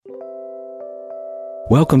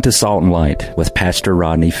Welcome to Salt and Light with Pastor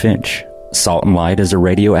Rodney Finch. Salt and Light is a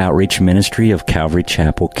radio outreach ministry of Calvary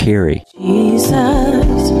Chapel, Cary.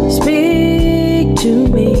 Jesus, speak to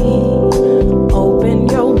me. Open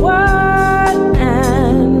your word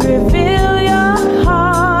and reveal your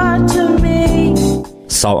heart to me.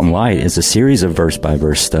 Salt and Light is a series of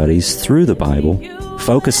verse-by-verse studies through the Bible,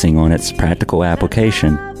 focusing on its practical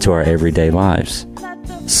application to our everyday lives.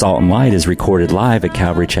 Salt and Light is recorded live at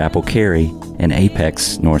Calvary Chapel, Cary in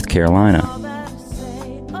Apex, North Carolina.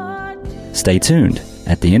 Stay tuned.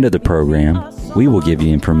 At the end of the program, we will give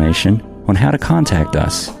you information on how to contact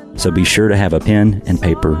us, so be sure to have a pen and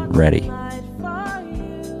paper ready.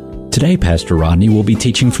 Today, Pastor Rodney will be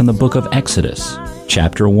teaching from the book of Exodus,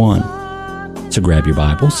 chapter 1. So grab your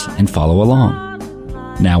Bibles and follow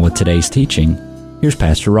along. Now with today's teaching, here's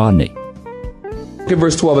Pastor Rodney. Look at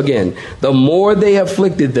verse 12 again. The more they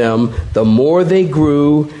afflicted them, the more they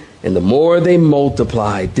grew, and the more they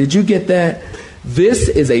multiplied. Did you get that? This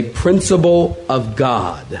is a principle of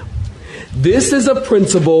God. This is a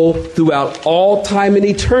principle throughout all time and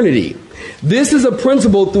eternity. This is a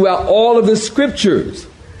principle throughout all of the scriptures.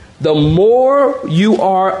 The more you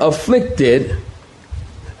are afflicted,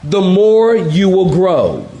 the more you will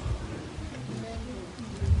grow.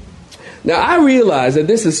 Now, I realize that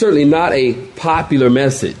this is certainly not a popular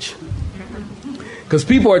message. Because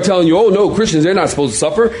people are telling you, oh no, Christians, they're not supposed to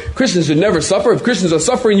suffer. Christians should never suffer. If Christians are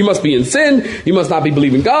suffering, you must be in sin. You must not be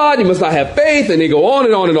believing God. You must not have faith. And they go on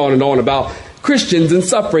and on and on and on about Christians and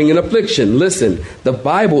suffering and affliction. Listen, the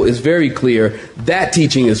Bible is very clear. That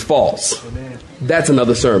teaching is false. That's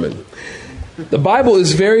another sermon. The Bible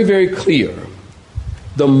is very, very clear.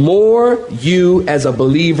 The more you as a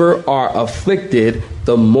believer are afflicted,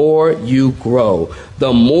 the more you grow.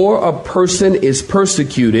 The more a person is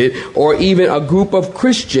persecuted, or even a group of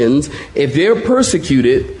Christians, if they're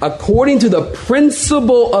persecuted, according to the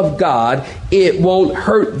principle of God, it won't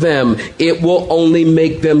hurt them. It will only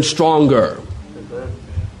make them stronger.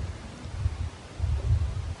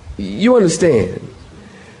 You understand?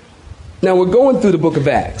 Now we're going through the book of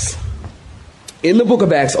Acts. In the book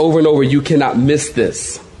of Acts, over and over, you cannot miss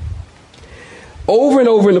this. Over and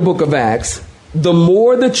over in the book of Acts, the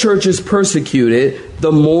more the church is persecuted,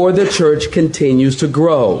 the more the church continues to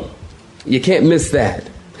grow. You can't miss that.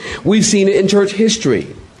 We've seen it in church history.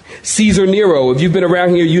 Caesar Nero, if you've been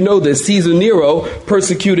around here, you know this. Caesar Nero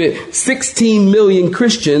persecuted 16 million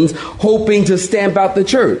Christians, hoping to stamp out the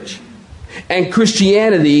church. And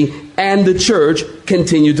Christianity and the church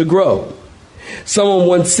continued to grow. Someone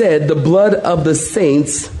once said, the blood of the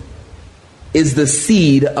saints is the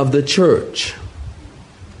seed of the church.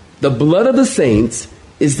 The blood of the saints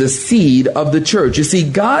is the seed of the church. You see,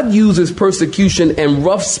 God uses persecution and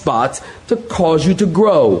rough spots to cause you to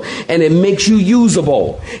grow. And it makes you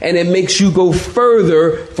usable. And it makes you go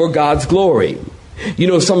further for God's glory. You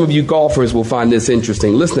know, some of you golfers will find this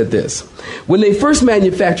interesting. Listen to this. When they first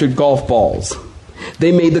manufactured golf balls,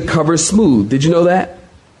 they made the cover smooth. Did you know that?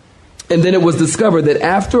 And then it was discovered that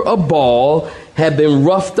after a ball had been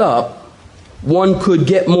roughed up, one could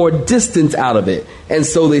get more distance out of it. And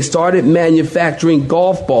so they started manufacturing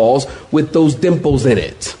golf balls with those dimples in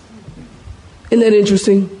it. Isn't that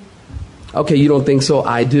interesting? Okay, you don't think so?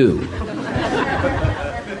 I do.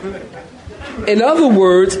 In other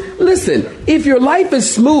words, listen, if your life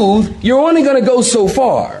is smooth, you're only going to go so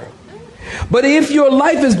far. But if your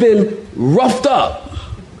life has been roughed up,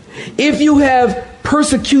 if you have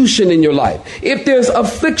persecution in your life, if there's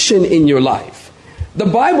affliction in your life, the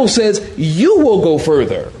Bible says you will go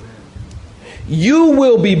further. You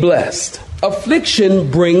will be blessed. Affliction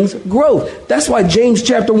brings growth. That's why James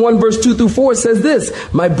chapter 1 verse 2 through 4 says this: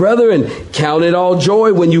 my brethren, count it all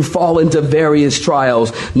joy when you fall into various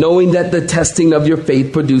trials, knowing that the testing of your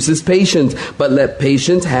faith produces patience. But let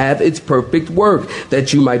patience have its perfect work,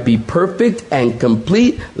 that you might be perfect and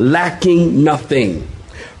complete, lacking nothing.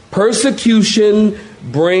 Persecution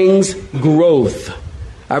brings growth.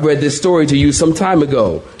 I read this story to you some time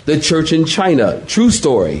ago. The church in China, true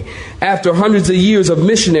story. After hundreds of years of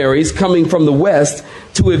missionaries coming from the West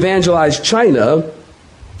to evangelize China,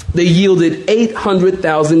 they yielded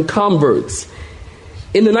 800,000 converts.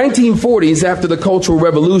 In the 1940s, after the Cultural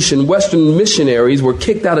Revolution, Western missionaries were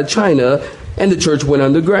kicked out of China and the church went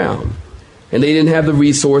underground. And they didn't have the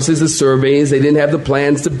resources, the surveys, they didn't have the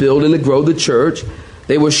plans to build and to grow the church.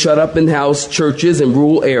 They were shut up in house churches in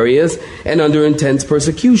rural areas and under intense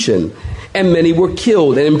persecution. And many were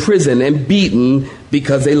killed and imprisoned and beaten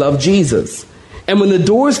because they loved Jesus. And when the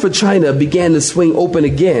doors for China began to swing open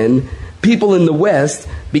again, people in the West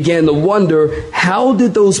began to wonder, how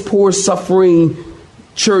did those poor suffering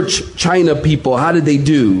church China people, how did they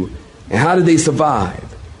do? And how did they survive?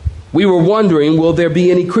 We were wondering, will there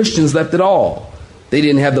be any Christians left at all? They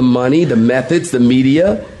didn't have the money, the methods, the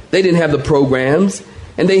media. They didn't have the programs,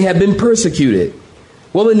 and they had been persecuted.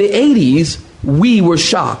 Well, in the 80s, we were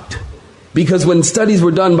shocked because when studies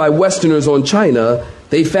were done by Westerners on China,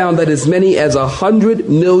 they found that as many as 100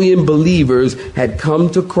 million believers had come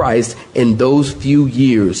to Christ in those few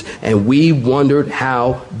years. And we wondered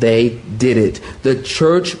how they did it. The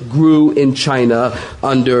church grew in China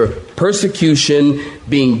under persecution,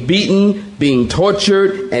 being beaten, being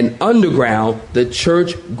tortured, and underground, the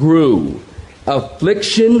church grew.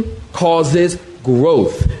 Affliction causes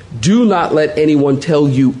growth. Do not let anyone tell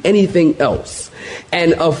you anything else.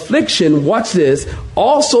 And affliction, watch this,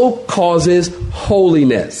 also causes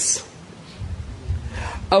holiness.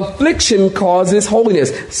 Affliction causes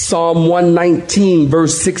holiness. Psalm 119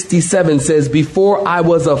 verse 67 says, before I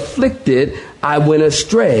was afflicted, I went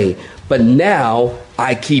astray, but now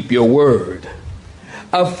I keep your word.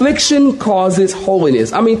 Affliction causes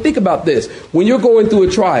holiness. I mean, think about this. When you're going through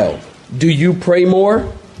a trial, do you pray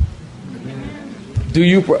more? Do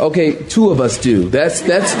you pray? Okay, two of us do. That's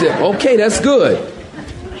good.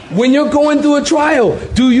 When you're going through a trial,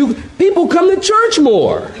 people come to church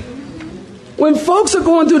more? When folks are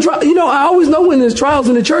going through a trial, I always know when there's trials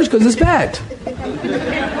in the church because it's packed.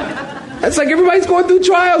 It's like everybody's going through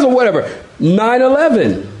trials or whatever.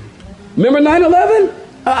 9/11. Remember 9/11?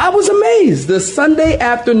 I was amazed. The Sunday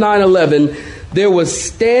after 9/11, there was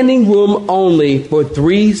standing room only for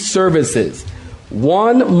 3 services.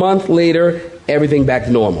 1 month later, everything back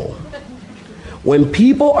to normal. When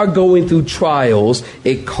people are going through trials,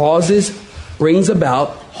 it brings about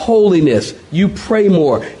holiness. You pray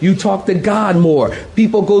more. You talk to God more.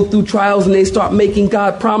 People go through trials and they start making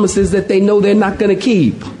God promises that they know they're not going to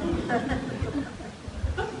keep.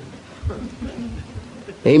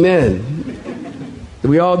 Amen.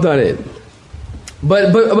 We all done it.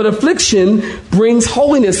 But affliction brings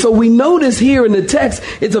holiness. So we notice here in the text,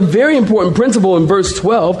 it's a very important principle in verse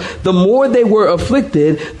 12. The more they were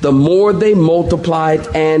afflicted, the more they multiplied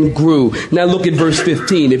and grew. Now look at verse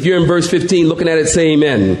 15. If you're in verse 15 looking at it, say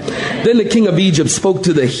amen. Then the king of Egypt spoke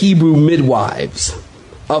to the Hebrew midwives,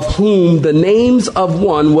 of whom the names of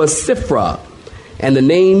one was Sifra, and the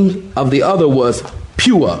name of the other was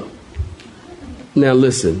Pua. Now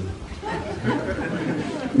listen.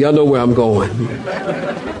 Y'all know where I'm going.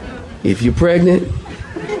 If you're pregnant,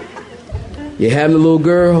 you're having a little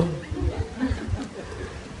girl,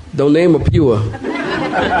 don't name her Pure.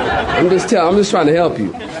 I'm just trying to help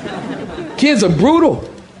you. Kids are brutal.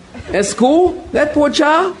 At school, that poor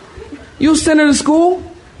child, you'll send her to school,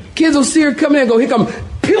 kids will see her come in and go, here come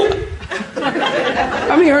Pure.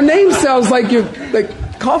 I mean, her name sounds like you're like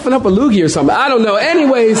coughing up a loogie or something. I don't know.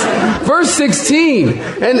 Anyways, verse 16.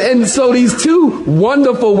 And so these 2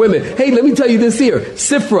 wonderful women. Hey, let me tell you this here.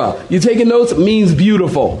 Sifra, you taking notes? Means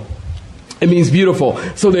beautiful. It means beautiful.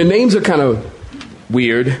 So their names are kind of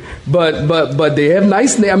weird, but they have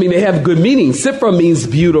nice names. I mean, they have good meaning. Sifra means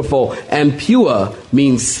beautiful, and Pua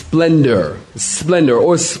means splendor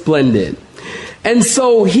or splendid. And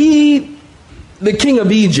so the king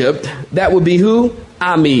of Egypt, that would be who?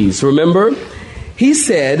 Ames, remember? He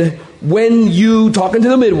said, talking to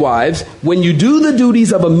the midwives, when you do the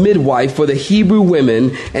duties of a midwife for the Hebrew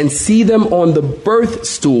women and see them on the birth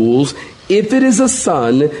stools, if it is a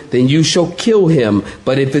son, then you shall kill him.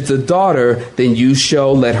 But if it's a daughter, then you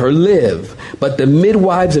shall let her live. But the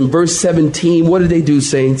midwives in verse 17, what did they do,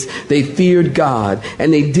 saints? They feared God,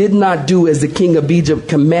 and they did not do as the king of Egypt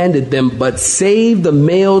commanded them, but saved the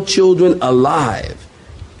male children alive.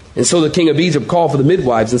 And so the king of Egypt called for the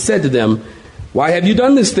midwives and said to them, why have you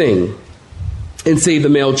done this thing and saved the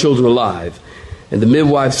male children alive? And the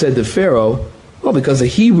midwife said to Pharaoh, well, because the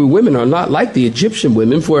Hebrew women are not like the Egyptian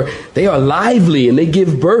women, for they are lively and they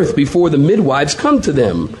give birth before the midwives come to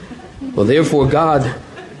them. Well, therefore God,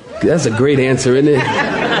 that's a great answer, isn't it?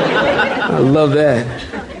 I love that.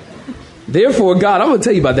 Therefore God, I'm going to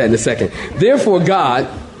tell you about that in a second. Therefore God,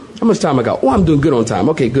 how much time I got? Oh, I'm doing good on time.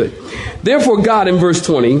 Okay, good. Therefore God, in verse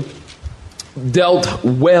 20, dealt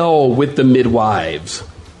well with the midwives.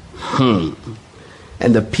 And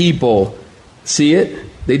the people, see it?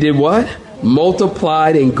 They did what?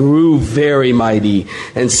 Multiplied and grew very mighty.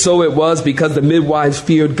 And so it was because the midwives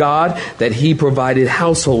feared God that he provided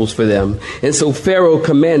households for them. And so Pharaoh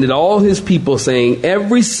commanded all his people, saying,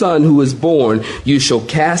 every son who is born you shall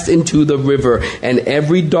cast into the river, and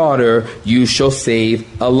every daughter you shall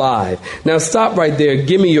save alive. Now stop right there.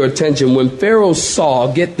 Give me your attention. When Pharaoh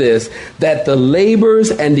saw, get this, that the labors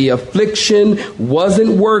and the affliction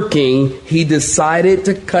wasn't working, he decided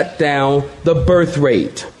to cut down the birth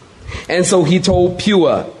rate. And so he told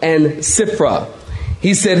Pua and Siphrah,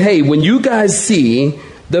 he said, hey, when you guys see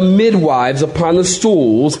the midwives upon the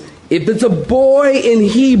stools, if it's a boy in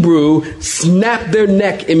Hebrew, snap their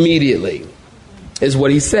neck immediately, is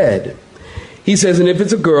what he said. He says, and if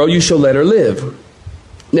it's a girl, you shall let her live.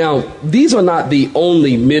 Now, these are not the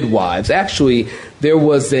only midwives. Actually, there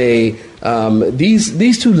was these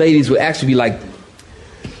two ladies would actually be like,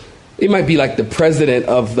 it might be like the president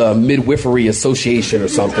of the Midwifery Association or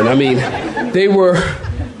something. I mean, they were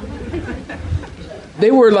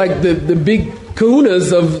like the big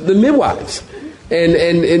kahunas of the midwives. And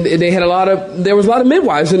they had there was a lot of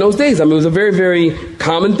midwives in those days. I mean, it was a very, very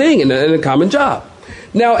common thing and a common job.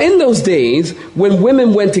 Now, in those days, when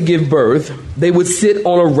women went to give birth, they would sit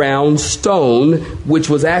on a round stone, which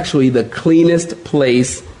was actually the cleanest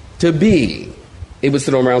place to be. It would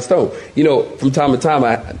sit on a round stone. You know, from time to time,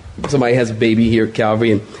 somebody has a baby here at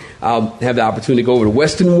Calvary, and I'll have the opportunity to go over to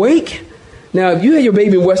Western Wake. Now, if you had your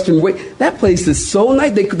baby in Western Wake, that place is so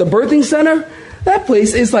nice. The birthing center, that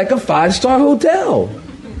place is like a 5-star hotel.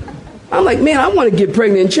 I'm like, man, I want to get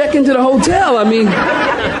pregnant and check into the hotel. I mean,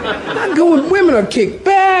 I go and women are kicked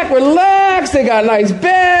back, relaxed. They got nice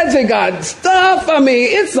beds. They got stuff. I mean,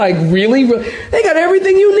 it's like really, they got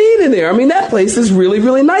everything you need in there. I mean, that place is really,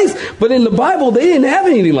 really nice. But in the Bible, they didn't have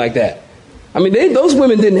anything like that. I mean, those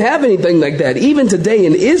women didn't have anything like that. Even today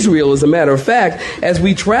in Israel, as a matter of fact, as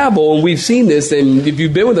we travel, and we've seen this, and if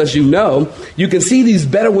you've been with us, you know, you can see these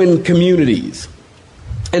Bedouin communities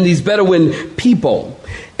and these Bedouin people.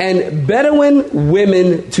 And Bedouin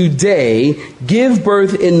women today give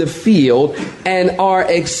birth in the field and are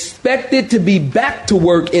expected to be back to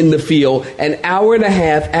work in the field an hour and a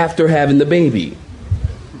half after having the baby.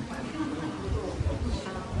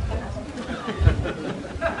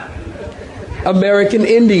 American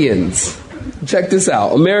Indians. Check this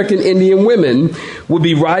out. American Indian women would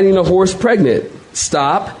be riding a horse pregnant.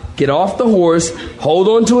 Stop. Get off the horse, hold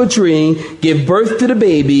on to a tree, give birth to the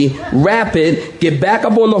baby, wrap it, get back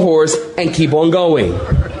up on the horse, and keep on going.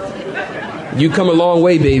 You come a long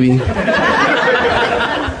way, baby.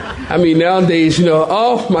 I mean, nowadays, you know,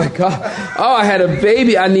 oh my God. Oh, I had a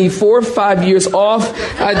baby. I need 4 or 5 years off.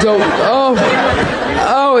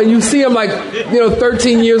 And you see them like,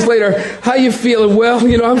 13 years later, how you feeling? Well,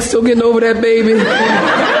 I'm still getting over that baby.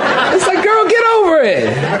 It's like, girl, get over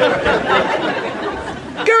it.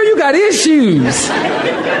 Girl, you got issues.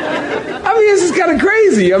 I mean, this is kind of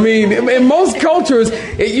crazy. I mean, in most cultures,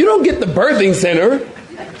 you don't get the birthing center.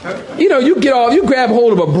 You grab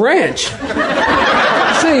hold of a branch.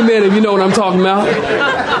 Say amen if you know what I'm talking about.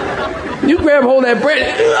 You grab hold of that branch.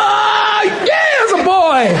 Oh, yeah, it's a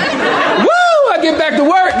boy. Woo, I get back to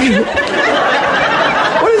work.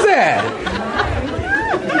 What is that?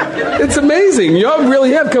 It's amazing. Y'all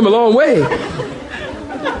really have come a long way.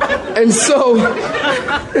 And so,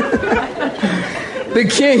 the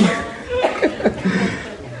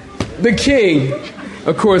king,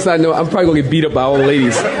 of course, I know I'm probably going to get beat up by old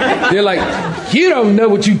ladies. They're like, you don't know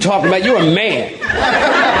what you're talking about. You're a man.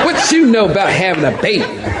 What you know about having a baby?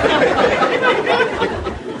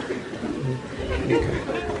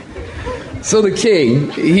 So the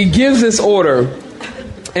king, he gives this order.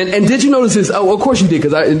 And did you notice this? Oh, of course you did,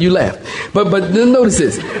 because you laughed. But notice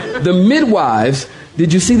this. The midwives,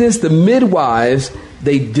 did you see this? The midwives,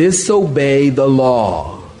 they disobey the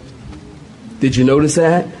law. Did you notice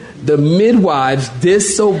that? The midwives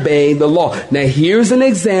disobey the law. Now, here's an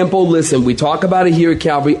example. Listen, we talk about it here at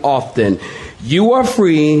Calvary often. You are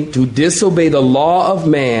free to disobey the law of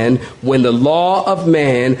man when the law of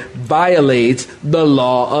man violates the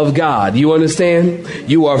law of God. You understand?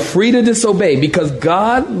 You are free to disobey because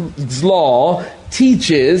God's law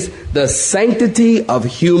teaches the sanctity of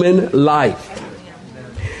human life.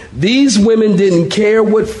 These women didn't care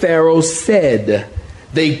what Pharaoh said.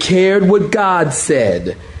 They cared what God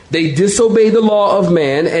said. They disobeyed the law of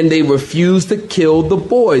man and they refused to kill the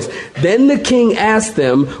boys. Then the king asked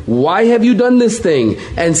them, why have you done this thing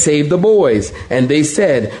and saved the boys? And they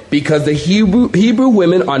said, because the Hebrew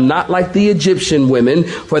women are not like the Egyptian women,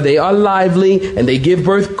 for they are lively and they give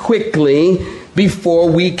birth quickly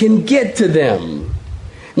before we can get to them.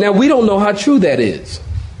 Now, we don't know how true that is.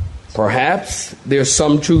 Perhaps there's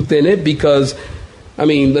some truth in it because,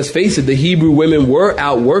 let's face it, the Hebrew women were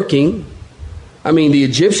out working. The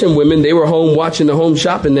Egyptian women, they were home watching the Home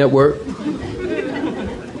Shopping Network,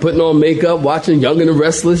 putting on makeup, watching Young and the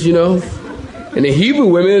Restless, And the Hebrew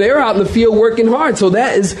women, they were out in the field working hard. So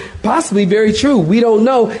that is possibly very true. We don't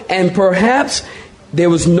know. And perhaps there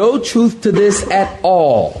was no truth to this at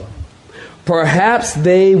all. Perhaps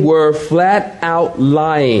they were flat out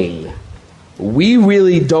lying. We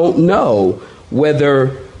really don't know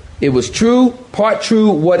whether It was true, part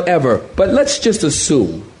true, whatever. But let's just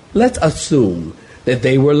assume. Let's assume that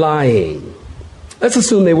they were lying. Let's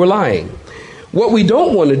assume they were lying. What we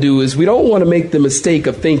don't want to do is we don't want to make the mistake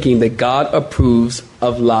of thinking that God approves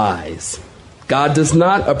of lies. God does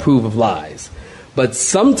not approve of lies. But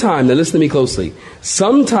sometime, now listen to me closely,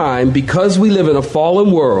 sometime because we live in a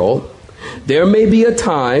fallen world, there may be a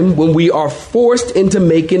time when we are forced into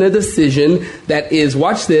making a decision that is,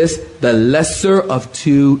 watch this, the lesser of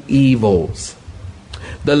two evils.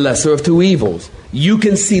 The lesser of two evils. You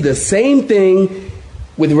can see the same thing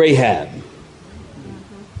with Rahab.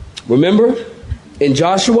 Remember in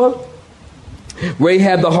Joshua?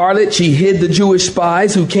 Rahab the harlot, she hid the Jewish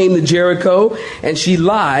spies who came to Jericho, and she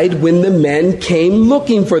lied when the men came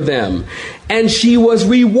looking for them. And she was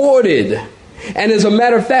rewarded. And as a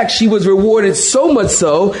matter of fact, she was rewarded so much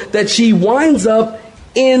so that she winds up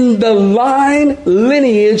in the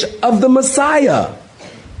lineage of the Messiah.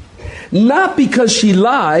 Not because she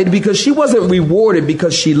lied, because she wasn't rewarded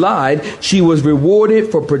because she lied. She was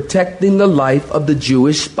rewarded for protecting the life of the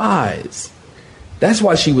Jewish spies. That's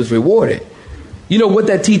why she was rewarded. You know what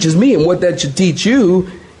that teaches me and what that should teach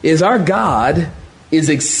you is our God is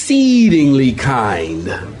exceedingly kind.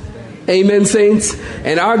 Amen, saints?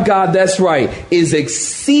 And our God, that's right, is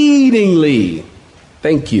exceedingly,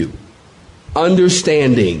 thank you,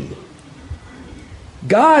 understanding.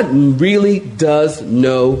 God really does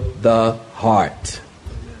know the heart.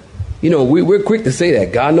 You know, we're quick to say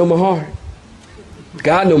that. God know my heart.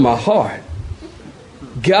 God know my heart.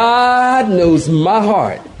 God knows my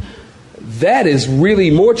heart. That is really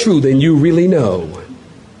more true than you really know.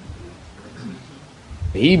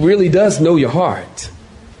 He really does know your heart.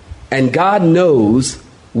 And God knows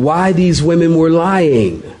why these women were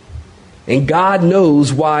lying. And God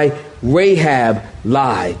knows why Rahab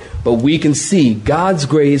lied. But we can see God's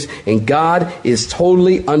grace, and God is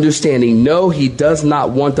totally understanding. No, he does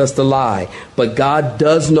not want us to lie. But God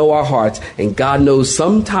does know our hearts, and God knows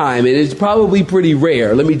sometime, and it's probably pretty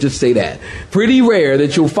rare, let me just say that, pretty rare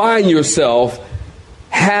that you'll find yourself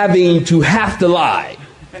having to lie.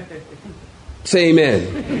 Say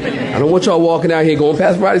amen. I don't want y'all walking out here going,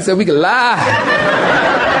 Pastor Rodney said we can lie.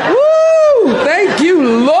 Woo! Thank you,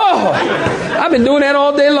 Lord. I've been doing that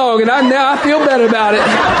all day long, and now I feel better about it.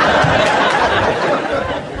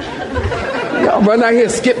 Y'all run out here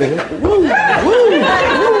skipping. Woo, woo,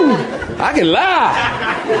 woo. I can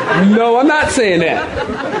lie. No, I'm not saying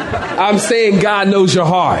that. I'm saying God knows your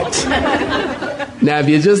heart. Now, if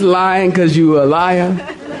you're just lying because you're a liar,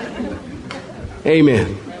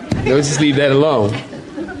 amen. Let's just leave that alone.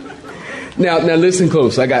 Now listen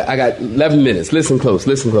close. I got 11 minutes. Listen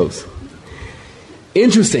close.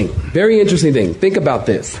 Interesting, very interesting thing. Think about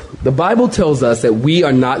this. The Bible tells us that we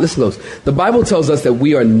are not, listen close. The Bible tells us that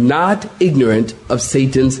we are not ignorant of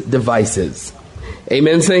Satan's devices.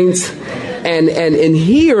 Amen, saints? And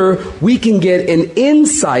here we can get an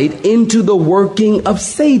insight into the working of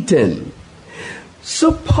Satan.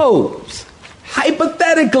 Suppose,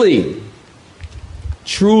 hypothetically,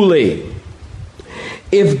 truly,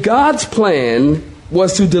 if God's plan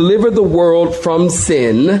was to deliver the world from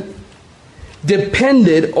sin,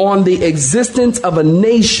 depended on the existence of a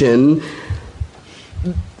nation,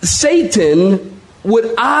 Satan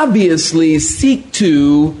would obviously seek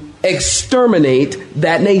to exterminate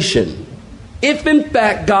that nation. If in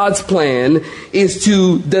fact God's plan is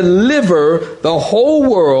to deliver the whole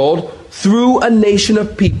world through a nation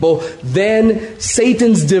of people, then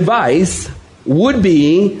Satan's device would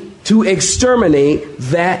be to exterminate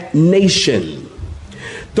that nation.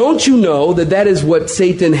 Don't you know that is what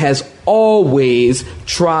Satan has always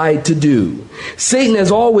tried to do? Satan has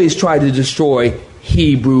always tried to destroy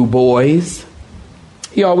Hebrew boys.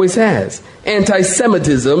 He always has.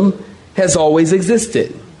 Anti-Semitism has always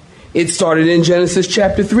existed. It started in Genesis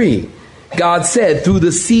chapter 3. God said, through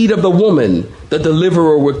the seed of the woman, the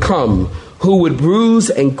deliverer would come, who would bruise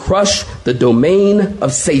and crush the domain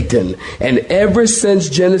of Satan. And ever since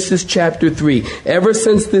Genesis chapter 3, ever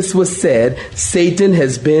since this was said, Satan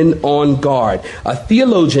has been on guard. A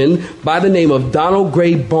theologian by the name of Donald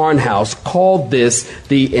Gray Barnhouse called this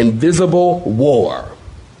the invisible war.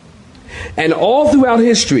 And all throughout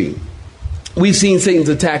history, we've seen Satan's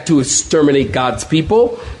attack to exterminate God's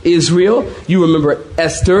people, Israel. You remember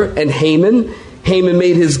Esther and Haman. Haman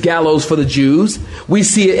made his gallows for the Jews. We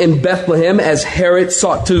see it in Bethlehem as Herod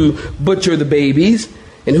sought to butcher the babies.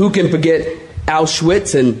 And who can forget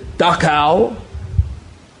Auschwitz and Dachau,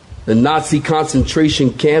 the Nazi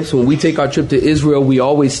concentration camps? When we take our trip to Israel, we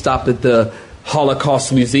always stop at the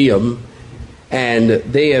Holocaust Museum. And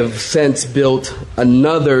they have since built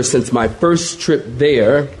another, since my first trip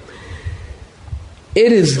there,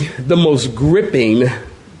 It is the most gripping,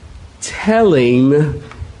 telling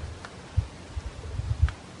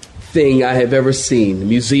thing I have ever seen, the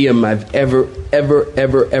museum I've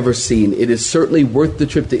ever seen. It is certainly worth the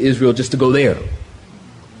trip to Israel just to go there.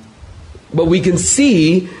 But we can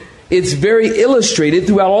see it's very illustrated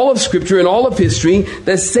throughout all of Scripture and all of history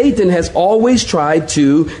that Satan has always tried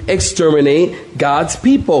to exterminate God's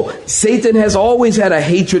people. Satan has always had a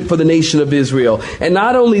hatred for the nation of Israel. And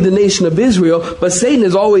not only the nation of Israel, but Satan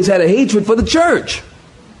has always had a hatred for the church.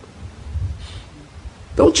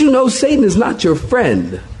 Don't you know Satan is not your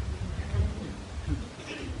friend?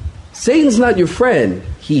 Satan's not your friend.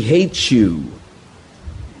 He hates you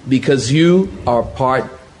because you are part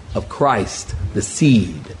of Christ, the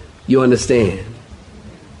seed. You understand?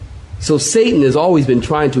 So Satan has always been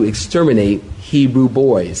trying to exterminate Hebrew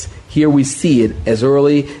boys. Here we see it as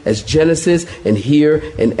early as Genesis and here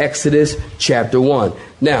in Exodus chapter 1.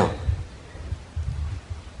 Now,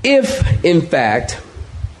 if in fact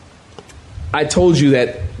I told you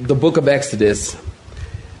that the book of Exodus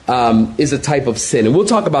is a type of sin, and we'll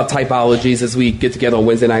talk about typologies as we get together on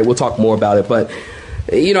Wednesday night. We'll talk more about it. But,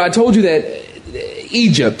 I told you that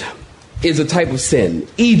Egypt is a type of sin.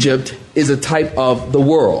 Egypt is a type of the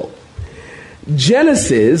world.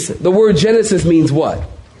 Genesis, the word Genesis means what?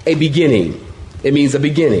 A beginning. It means a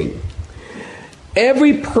beginning.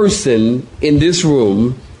 Every person in this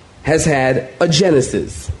room has had a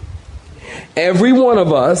Genesis. Every one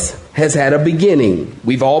of us has had a beginning.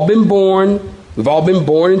 We've all been born. We've all been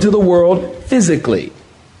born into the world physically.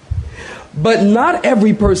 But not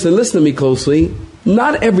every person, listen to me closely,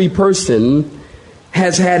 not every person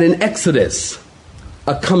has had an exodus,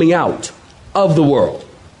 a coming out of the world.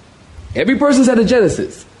 Every person's had a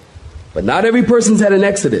Genesis, but not every person's had an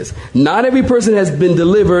exodus. Not every person has been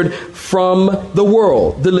delivered from the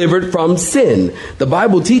world, delivered from sin. The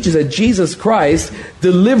Bible teaches that Jesus Christ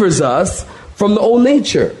delivers us from the old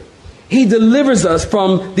nature. He delivers us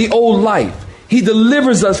from the old life. He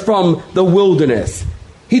delivers us from the wilderness.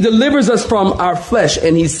 He delivers us from our flesh,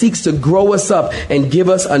 and he seeks to grow us up and give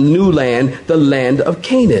us a new land, the land of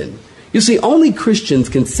Canaan. You see, only Christians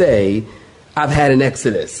can say, I've had an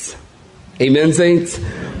exodus. Amen, saints?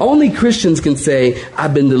 Only Christians can say,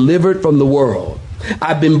 I've been delivered from the world.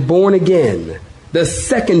 I've been born again, the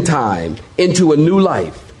second time into a new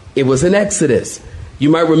life. It was an exodus. You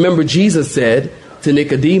might remember Jesus said to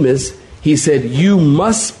Nicodemus, he said, you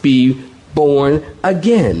must be born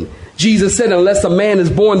again. Jesus said, unless a man is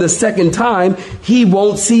born the second time, he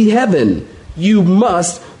won't see heaven. You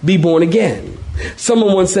must be born again.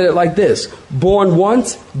 Someone once said it like this: born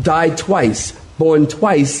once, die twice. Born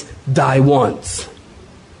twice, die once.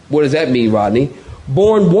 What does that mean, Rodney?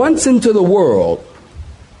 Born once into the world,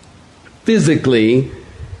 physically,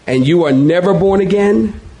 and you are never born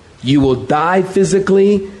again, you will die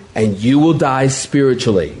physically and you will die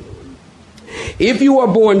spiritually. If you are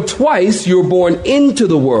born twice, you're born into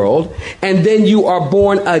the world, and then you are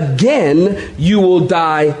born again, you will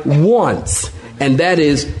die once, and that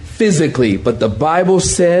is physically. But the Bible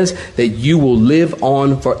says that you will live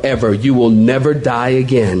on forever. You will never die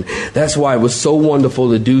again. That's why it was so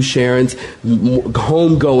wonderful to do Sharon's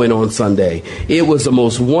homegoing on Sunday. It was the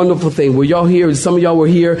most wonderful thing. Were y'all here? Some of y'all were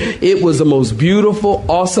here. It was the most beautiful,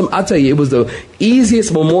 awesome. I'll tell you, it was the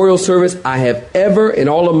easiest memorial service I have ever, in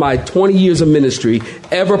all of my 20 years of ministry,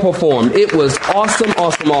 ever performed. It was awesome,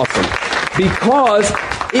 awesome, awesome. Because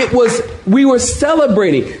we were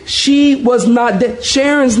celebrating. She was not dead.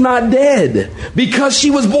 Sharon's not dead because she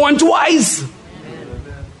was born twice.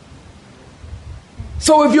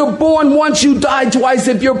 So if you're born once, you die twice.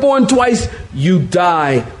 If you're born twice, you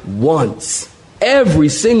die once. Every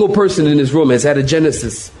single person in this room has had a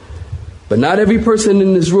Genesis, but not every person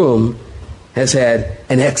in this room has had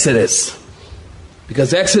an Exodus,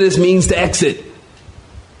 because Exodus means to exit.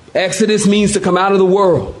 Exodus means to come out of the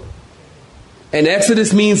world. And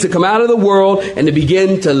Exodus means to come out of the world and to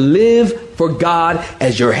begin to live for God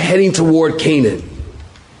as you're heading toward Canaan.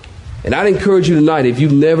 And I'd encourage you tonight, if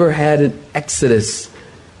you've never had an Exodus,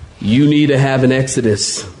 you need to have an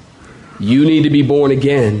Exodus. You need to be born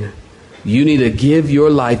again. You need to give your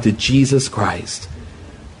life to Jesus Christ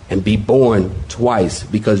and be born twice.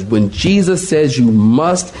 Because when Jesus says you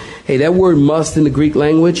must, hey, that word must in the Greek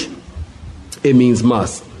language, it means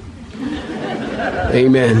must.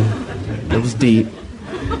 Amen. That was deep.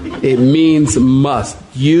 It means must.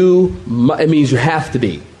 It means you have to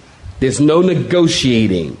be. There's no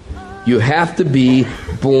negotiating. You have to be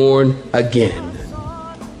born again.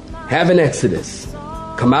 Have an Exodus.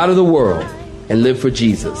 Come out of the world and live for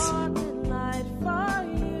Jesus.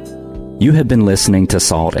 You have been listening to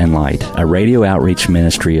Salt and Light, a radio outreach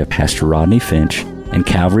ministry of Pastor Rodney Finch, and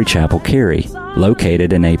Calvary Chapel Cary,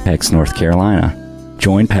 located in Apex, North Carolina.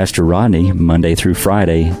 Join Pastor Rodney Monday through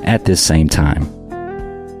Friday at this same time.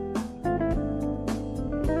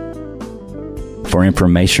 For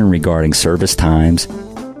information regarding service times,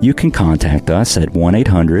 you can contact us at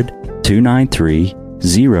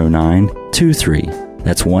 1-800-293-0923.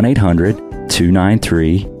 That's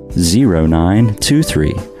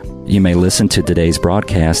 1-800-293-0923. You may listen to today's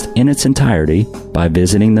broadcast in its entirety by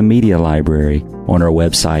visiting the media library on our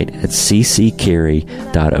website at cccary.org.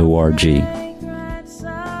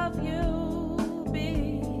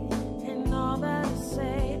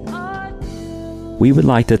 We would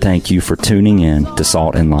like to thank you for tuning in to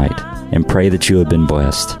Salt and Light and pray that you have been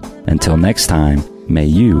blessed. Until next time, may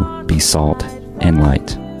you be salt and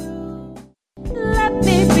light. Let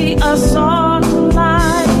me be a salt.